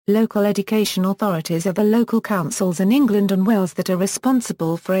Local education authorities are the local councils in England and Wales that are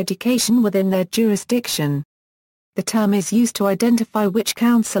responsible for education within their jurisdiction. The term is used to identify which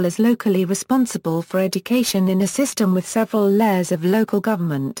council is locally responsible for education in a system with several layers of local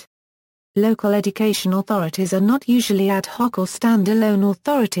government. Local education authorities are not usually ad hoc or standalone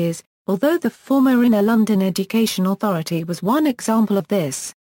authorities, although the former Inner London Education Authority was one example of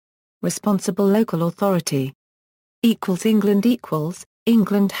this. Responsible local authority.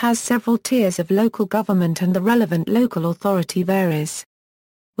 England has several tiers of local government and the relevant local authority varies.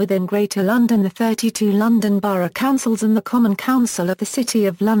 Within Greater London, the 32 London Borough Councils and the Common Council of the City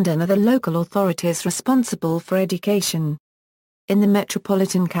of London are the local authorities responsible for education. In the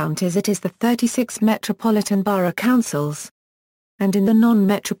metropolitan counties it is the 36 Metropolitan Borough Councils. And in the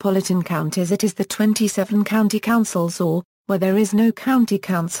non-metropolitan counties it is the 27 county councils or, where there is no county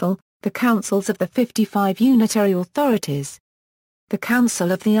council, the councils of the 55 unitary authorities. The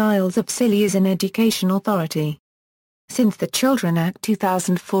Council of the Isles of Scilly is an education authority. Since the Children Act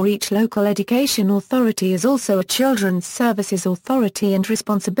 2004, each local education authority is also a children's services authority and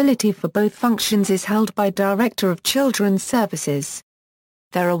responsibility for both functions is held by Director of Children's Services.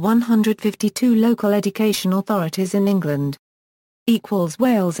 There are 152 local education authorities in England. Wales.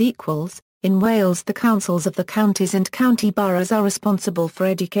 In Wales, the councils of the counties and county boroughs are responsible for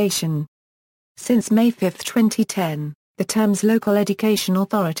education. Since May 5, 2010, the terms Local Education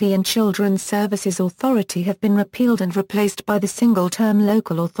Authority and Children's Services Authority have been repealed and replaced by the single-term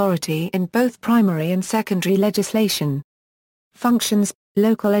Local Authority in both primary and secondary legislation. Functions.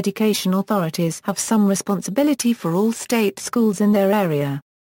 Local education authorities have some responsibility for all state schools in their area.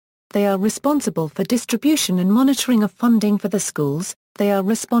 They are responsible for distribution and monitoring of funding for the schools. They are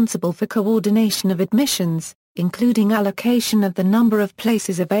responsible for coordination of admissions, including allocation of the number of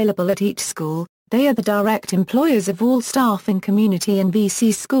places available at each school. They are the direct employers of all staff in community and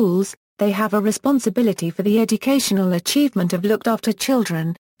VC schools. They have a responsibility for the educational achievement of looked-after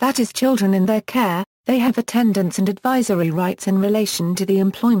children, that is children in their care. They have attendance and advisory rights in relation to the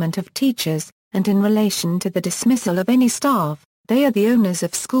employment of teachers, and in relation to the dismissal of any staff. They are the owners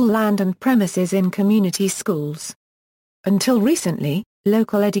of school land and premises in community schools. Until recently,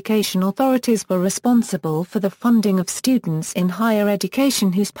 local education authorities were responsible for the funding of students in higher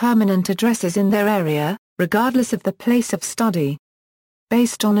education whose permanent address is in their area, regardless of the place of study.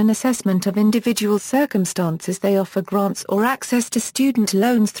 Based on an assessment of individual circumstances, they offer grants or access to student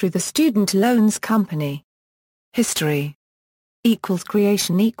loans through the Student Loans Company. History.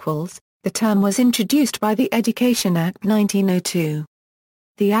 Creation. The term was introduced by the Education Act 1902.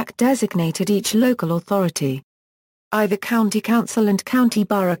 The Act designated each local authority, either county council and county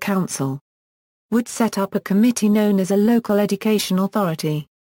borough council, would set up a committee known as a local education authority.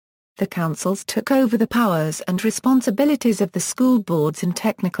 The councils took over the powers and responsibilities of the school boards and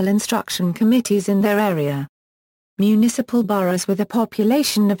technical instruction committees in their area. Municipal boroughs with a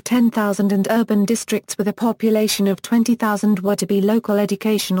population of 10,000 and urban districts with a population of 20,000 were to be local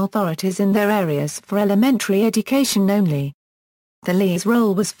education authorities in their areas for elementary education only. The LEA's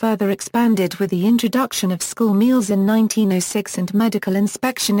role was further expanded with the introduction of school meals in 1906 and medical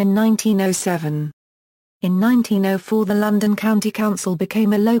inspection in 1907. In 1904 the London County Council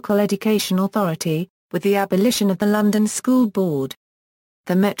became a local education authority, with the abolition of the London School Board.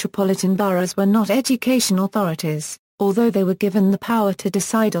 The metropolitan boroughs were not education authorities, although they were given the power to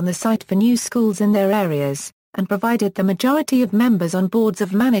decide on the site for new schools in their areas, and provided the majority of members on boards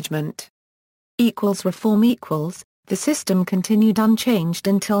of management. Reform. The system continued unchanged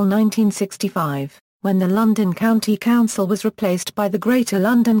until 1965, when the London County Council was replaced by the Greater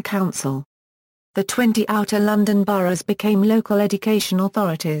London Council. The 20 Outer London boroughs became local education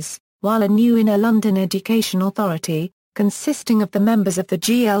authorities, while a new Inner London Education Authority, consisting of the members of the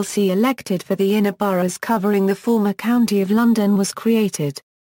GLC elected for the inner boroughs covering the former County of London, was created.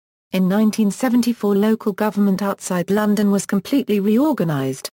 In 1974 local government outside London was completely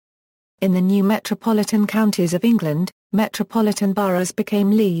reorganised. In the new metropolitan counties of England, metropolitan boroughs became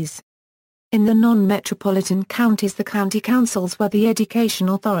LEAs. In the non-metropolitan counties the county councils were the education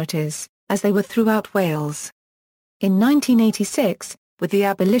authorities, as they were throughout Wales. In 1986, with the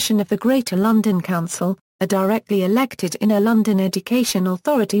abolition of the Greater London Council, a directly elected Inner London Education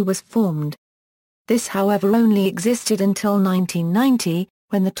Authority was formed. This however only existed until 1990,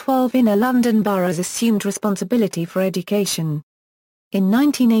 when the 12 Inner London boroughs assumed responsibility for education. In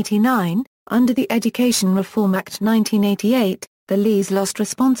 1989, under the Education Reform Act 1988, the LEAs lost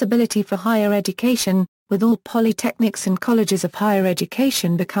responsibility for higher education, with all polytechnics and colleges of higher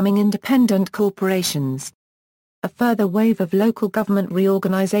education becoming independent corporations. A further wave of local government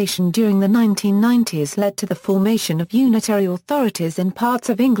reorganisation during the 1990s led to the formation of unitary authorities in parts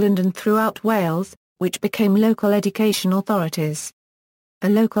of England and throughout Wales, which became local education authorities. A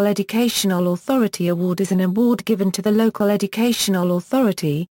local educational authority award is an award given to the local educational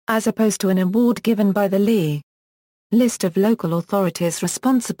authority, as opposed to an award given by the LE. List of local authorities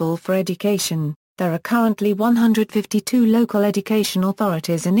responsible for education. There are currently 152 local education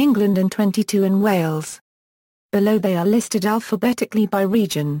authorities in England and 22 in Wales. Below they are listed alphabetically by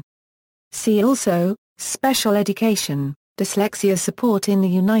region. See also, special education, dyslexia support in the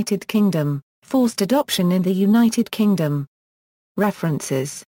United Kingdom, forced adoption in the United Kingdom.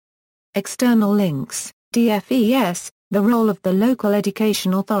 References. External links, DFES, the role of the local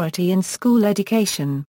education authority in school education.